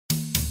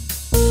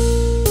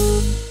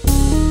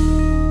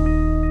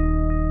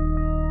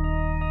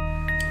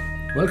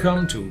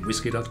Welcome to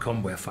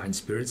Whisky.com, where fine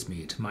spirits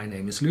meet. My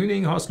name is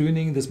Lüning, Horst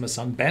Lüning, this is my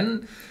son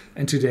Ben,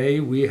 and today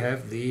we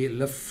have the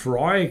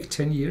Laphroaig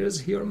 10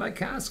 years here in my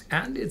cask,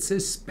 and it's a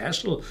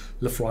special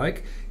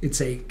Laphroaig. It's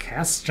a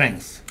Cask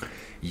Strength.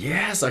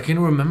 Yes, I can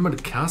remember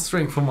the Cask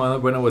Strength from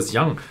when I was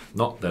young.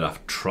 Not that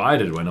I've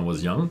tried it when I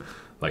was young,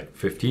 like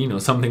 15 or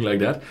something like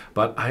that,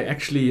 but I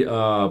actually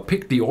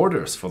picked the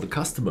orders for the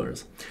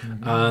customers.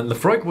 And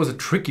Laphroaig was a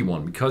tricky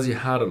one because you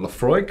had a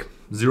Laphroaig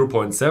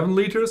 0.7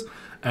 liters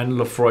and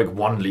Laphroaig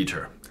 1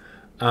 liter.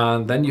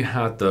 And then you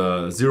had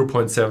the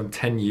 0.7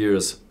 10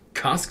 years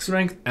Cask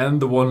Strength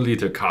and the 1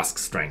 liter Cask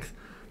Strength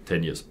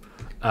 10 years.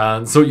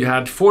 And so you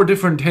had 4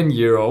 different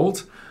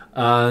 10-year-olds,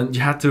 and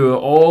you had to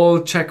all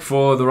check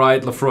for the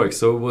right Laphroaig.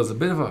 So it was a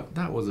bit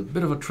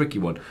of a tricky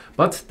one.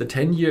 But the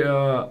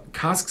 10-year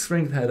Cask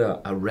Strength had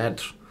a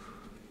red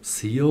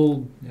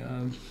seal,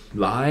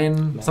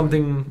 line,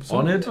 something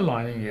on it. A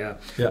lining, yeah.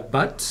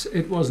 But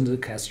it wasn't a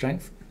Cask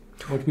Strength.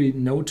 What we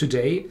know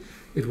today,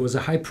 it was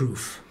a high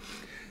proof.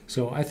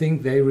 So I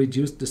think they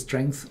reduced the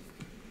strength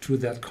to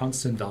that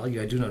constant value.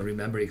 I do not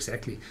remember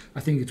exactly. I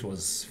think it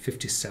was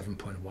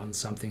 57.1,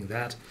 something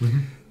that,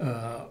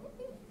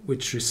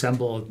 which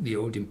resembled the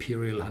old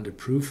Imperial 100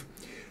 proof.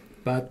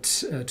 But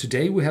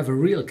today we have a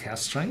real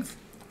Cask Strength,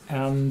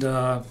 and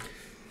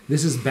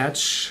this is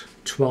batch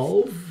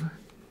 12,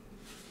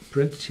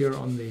 printed here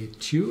on the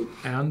tube,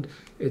 and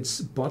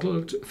it's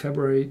bottled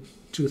February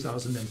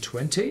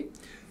 2020.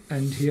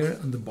 And here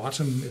on the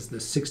bottom is the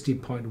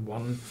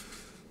 60.1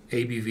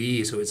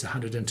 ABV, so it's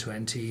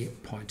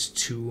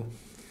 120.2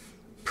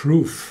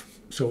 proof.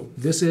 So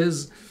this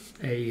is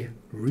a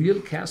real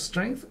Cask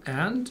Strength,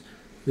 and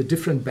the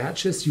different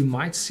batches you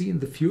might see in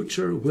the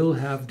future will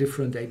have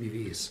different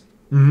ABVs.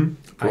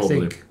 I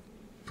think,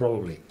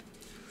 probably.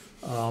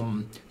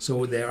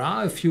 So there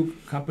are a few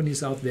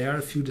companies out there,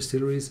 a few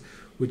distilleries,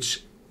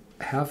 which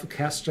have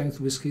Cask Strength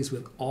whiskies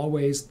with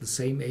always the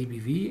same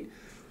ABV,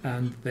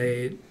 and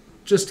they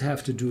just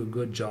have to do a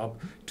good job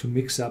to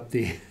mix up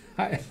the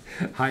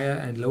higher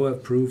and lower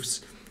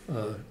proofs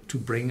to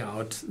bring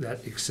out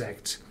that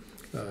exact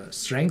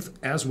strength,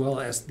 as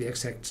well as the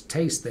exact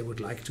taste they would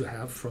like to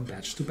have from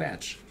batch to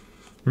batch.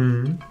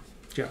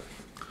 Yeah.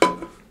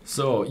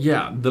 So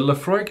yeah, the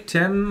Laphroaig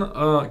 10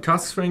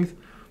 Cask Strength,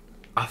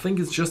 I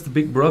think it's just the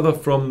big brother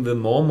from the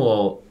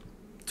normal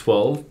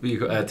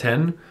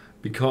 10,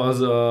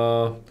 because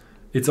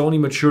it's only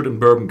matured in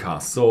bourbon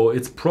cask. So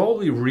it's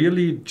probably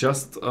really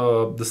just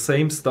the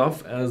same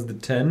stuff as the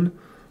 10,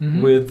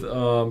 with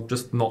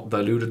just not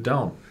diluted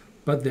down.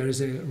 But there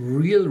is a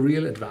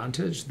real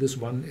advantage. This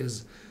one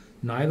is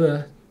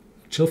neither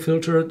chill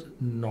filtered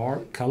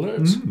nor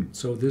colored.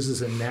 So this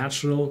is a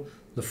natural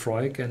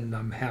Laphroaig, and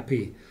I'm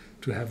happy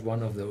to have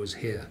one of those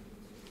here.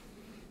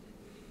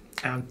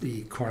 And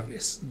the cork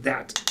is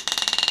that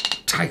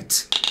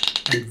tight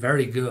and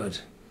very good.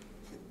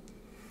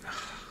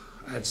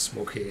 That's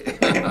smoky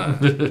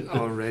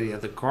already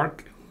at the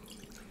cork.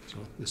 So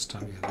this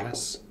time we have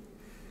less.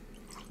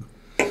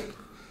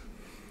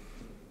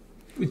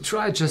 We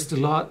tried just a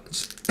lot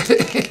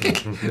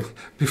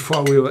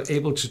before we were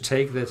able to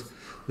take this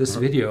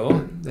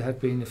video. There have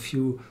been a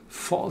few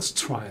false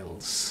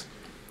trials.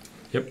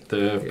 Yep,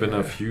 there have been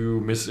a few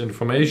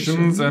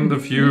misinformations and a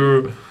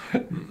few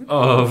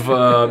of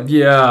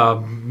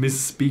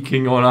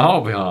misspeaking on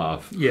our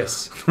behalf.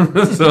 Yes.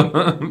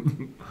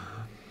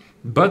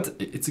 But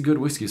it's a good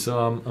whiskey,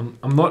 so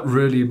I'm not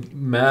really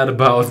mad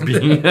about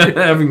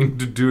having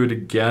to do it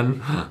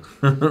again.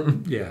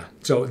 Yeah.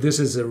 So this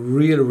is a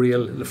real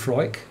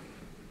Laphroaig,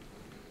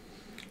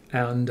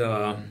 and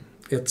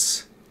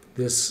it's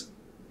this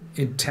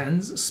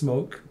intense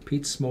smoke,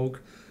 peat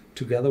smoke,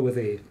 together with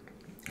a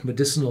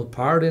medicinal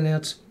part in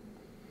it.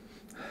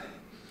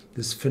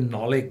 This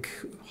phenolic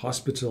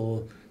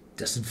hospital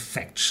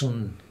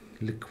disinfection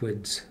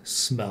liquid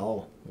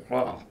smell.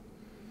 Wow.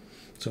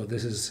 So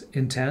this is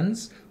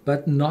intense,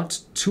 but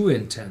not too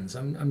intense.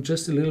 I'm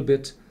just a little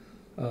bit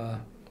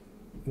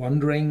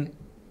wondering,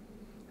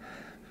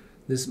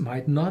 this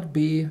might not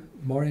be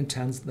more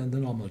intense than the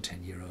normal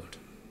 10-year-old.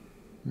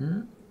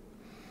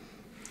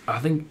 I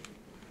think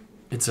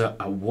it's a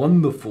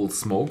wonderful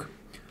smoke,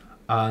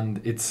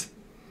 and it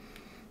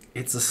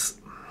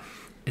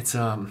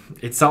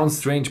sounds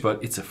strange,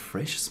 but it's a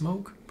fresh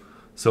smoke.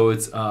 So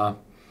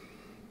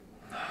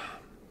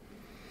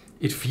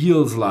it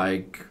feels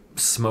like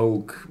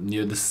smoke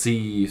near the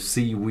sea,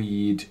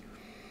 seaweed.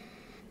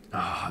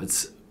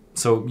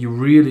 So you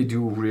really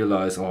do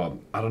realize, or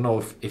I don't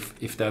know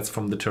if that's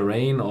from the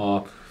terrain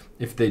or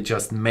if they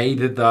just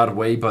made it that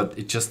way, but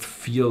it just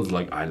feels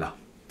like Isla.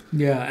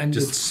 Yeah, and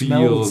just it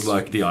feels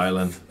like the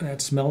island.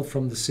 That smell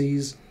from the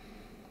seas.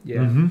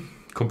 Yeah.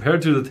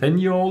 Compared to the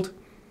 10-year-old,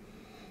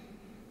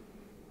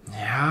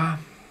 yeah,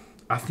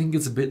 I think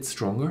it's a bit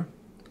stronger.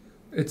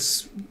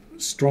 It's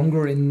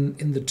stronger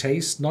in the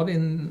taste, not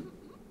in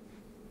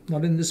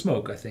the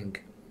smoke, I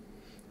think.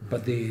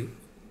 But the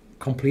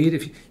complete,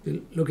 if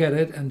you look at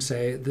it and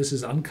say this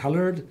is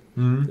uncolored,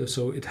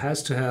 so it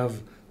has to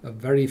have a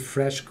very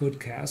fresh, good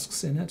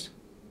casks in it.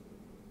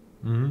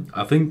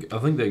 I think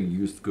they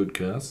used good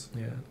casks.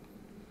 Yeah.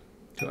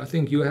 So I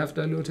think you have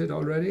diluted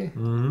already.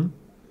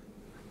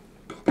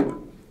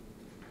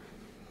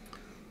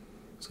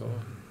 So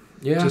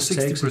yeah, just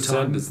take some 60%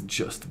 time. is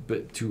just a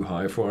bit too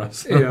high for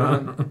us.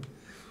 Yeah.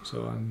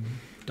 So I'm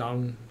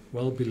down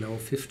well below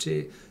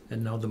 50,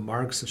 and now the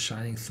marks are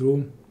shining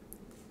through.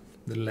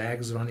 The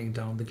legs running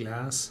down the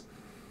glass.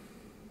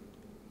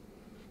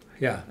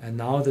 Yeah, and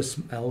now the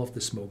smell of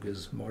the smoke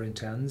is more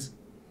intense.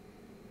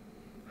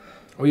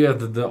 Oh yeah,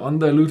 the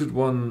undiluted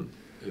one,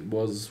 it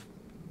was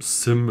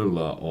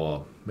similar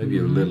or maybe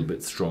a little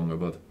bit stronger,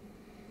 but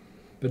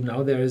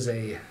now there is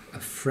a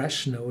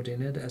fresh note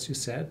in it, as you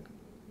said.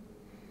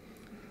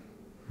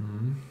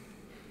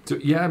 so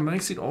yeah, it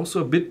makes it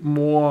also a bit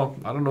more,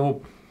 I don't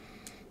know.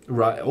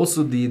 Right.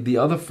 Also, the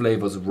other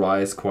flavors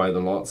rise quite a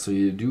lot, so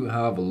you do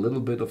have a little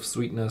bit of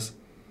sweetness,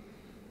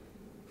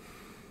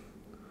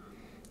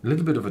 a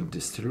little bit of a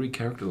distillery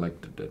character,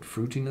 like that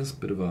fruitiness,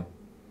 bit of a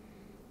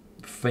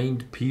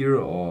faint pear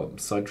or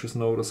citrus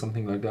note or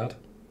something like that.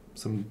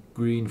 Some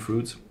green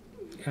fruits.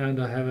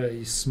 And I have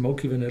a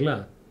smoky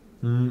vanilla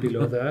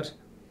below that.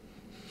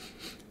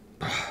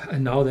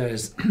 And now there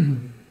is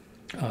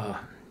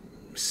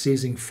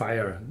seizing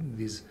fire.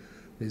 These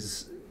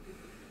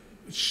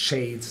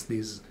shades,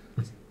 these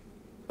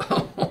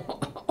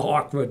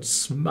awkward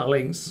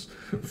smelling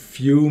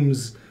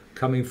fumes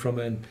coming from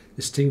an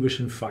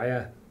extinguishing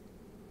fire.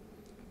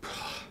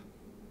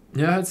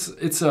 Yeah,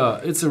 it's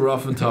a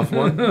rough and tough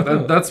one.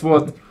 That's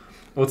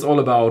what's all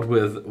about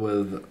with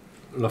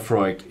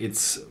Laphroaig.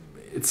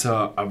 It's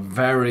a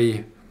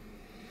very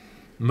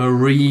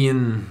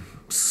marine,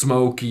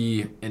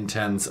 smoky,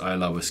 intense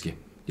Islay whiskey.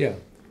 Yeah.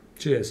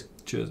 Cheers.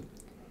 Cheers.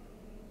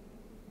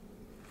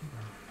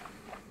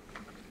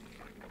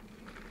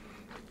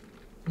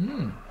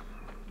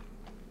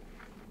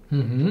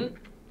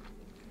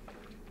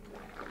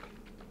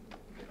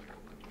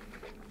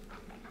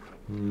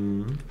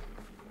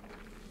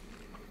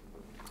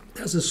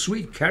 There's a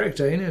sweet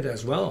character in it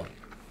as well.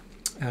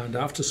 And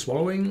after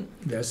swallowing,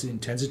 there's the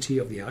intensity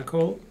of the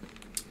alcohol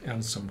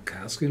and some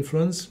cask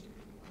influence,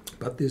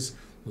 but this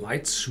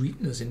light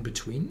sweetness in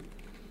between.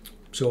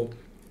 So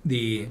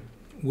the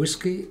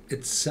whiskey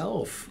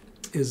itself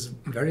is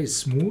very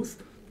smooth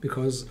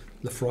because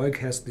Laphroaig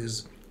has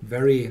this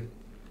very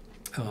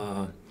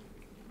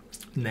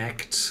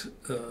necked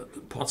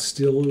pot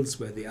stills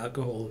where the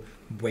alcohol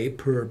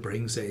vapor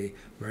brings a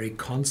very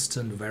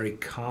constant, very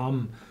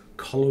calm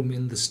column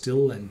in the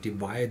still and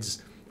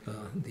divides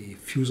the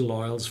fusel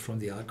oils from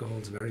the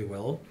alcohols very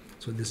well.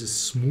 So this is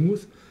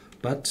smooth,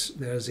 but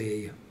there's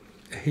a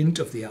hint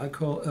of the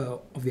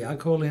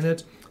alcohol in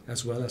it,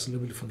 as well as a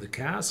little bit from the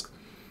cask,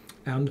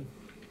 and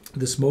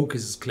the smoke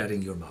is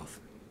cladding your mouth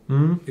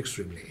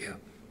extremely. Yeah.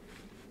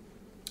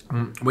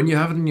 When you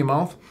have it in your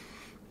mouth,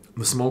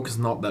 the smoke is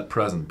not that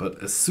present,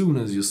 but as soon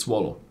as you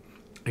swallow,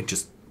 it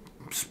just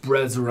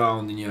spreads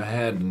around in your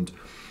head and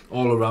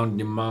all around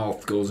your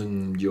mouth, goes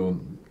in your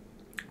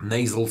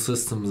nasal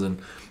systems and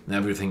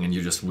everything, and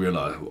you just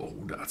realize, oh,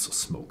 that's a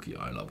smoky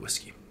Islay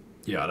whiskey.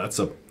 Yeah, that's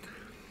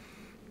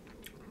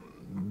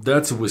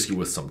a whiskey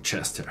with some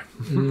chest hair.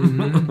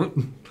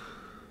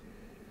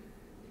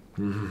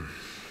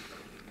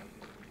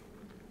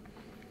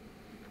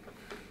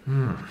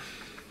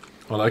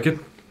 I like it.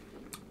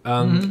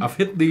 And I've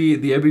hit the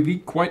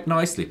ABV quite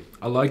nicely.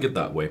 I like it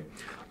that way.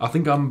 I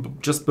think I'm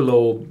just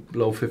below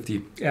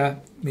 50. Yeah,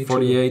 me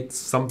 48 too.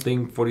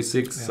 something,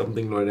 46,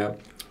 something like that.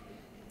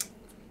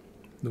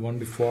 The one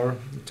before,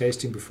 the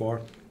tasting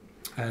before,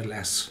 I had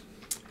less.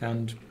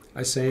 And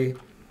I say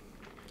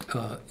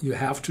you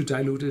have to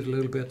dilute it a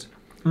little bit,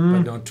 but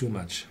not too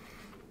much.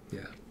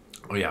 Yeah.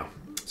 Oh, yeah.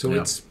 So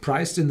it's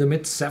priced in the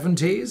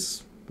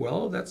mid-70s.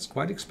 Well, that's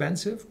quite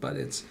expensive, but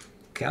it's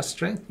cask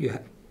strength. You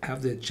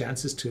have the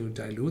chances to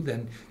dilute,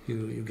 then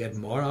you get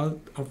more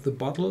out of the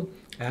bottle,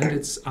 and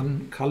it's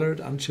uncolored,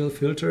 unchill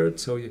filtered,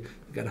 so you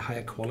get a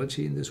higher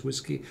quality in this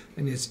whiskey.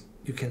 And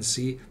you can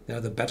see there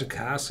are the better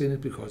casks in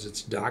it because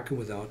it's darker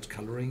without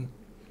coloring.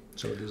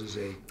 So this is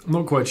I'm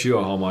not quite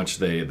sure how much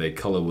they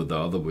color with the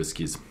other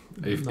whiskies.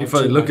 If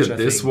I too look much, at I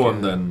this think,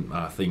 one, then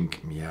I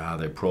think, yeah,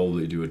 they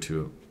probably do it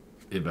to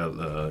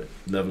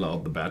level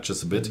out the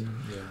batches a bit.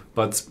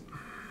 But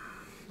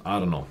I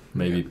don't know,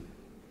 maybe.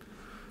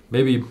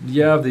 Maybe,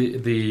 yeah,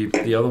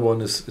 the other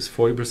one is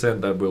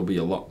 40%. That will be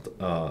a lot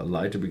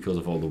lighter because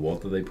of all the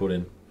water they put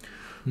in.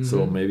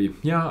 So maybe,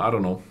 yeah, I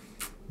don't know.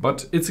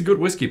 But it's a good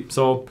whiskey.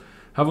 So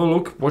have a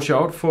look. Watch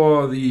out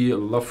for the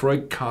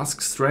Laphroaig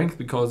Cask Strength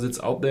because it's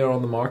out there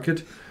on the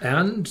market.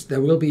 And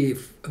there will be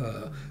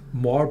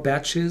more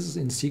batches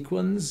in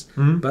sequence,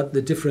 but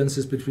the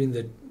differences between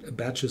the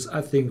batches,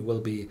 I think,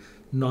 will be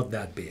not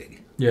that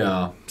big.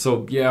 Yeah.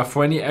 So, yeah,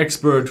 for any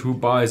expert who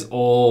buys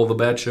all the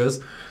batches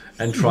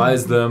and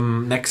tries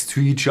them next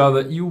to each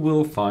other, you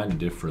will find a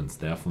difference,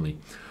 definitely.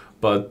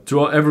 But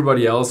to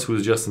everybody else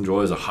who just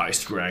enjoys a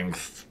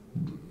high-strength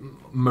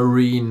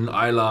marine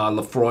Islay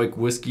Laphroaig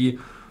whiskey,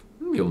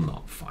 you'll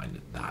not find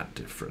it that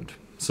different.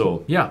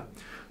 So, yeah,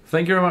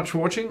 Thank you very much for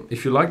watching.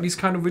 If you like these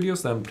kind of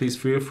videos, then please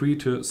feel free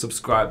to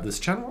subscribe this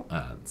channel,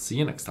 and see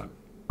you next time.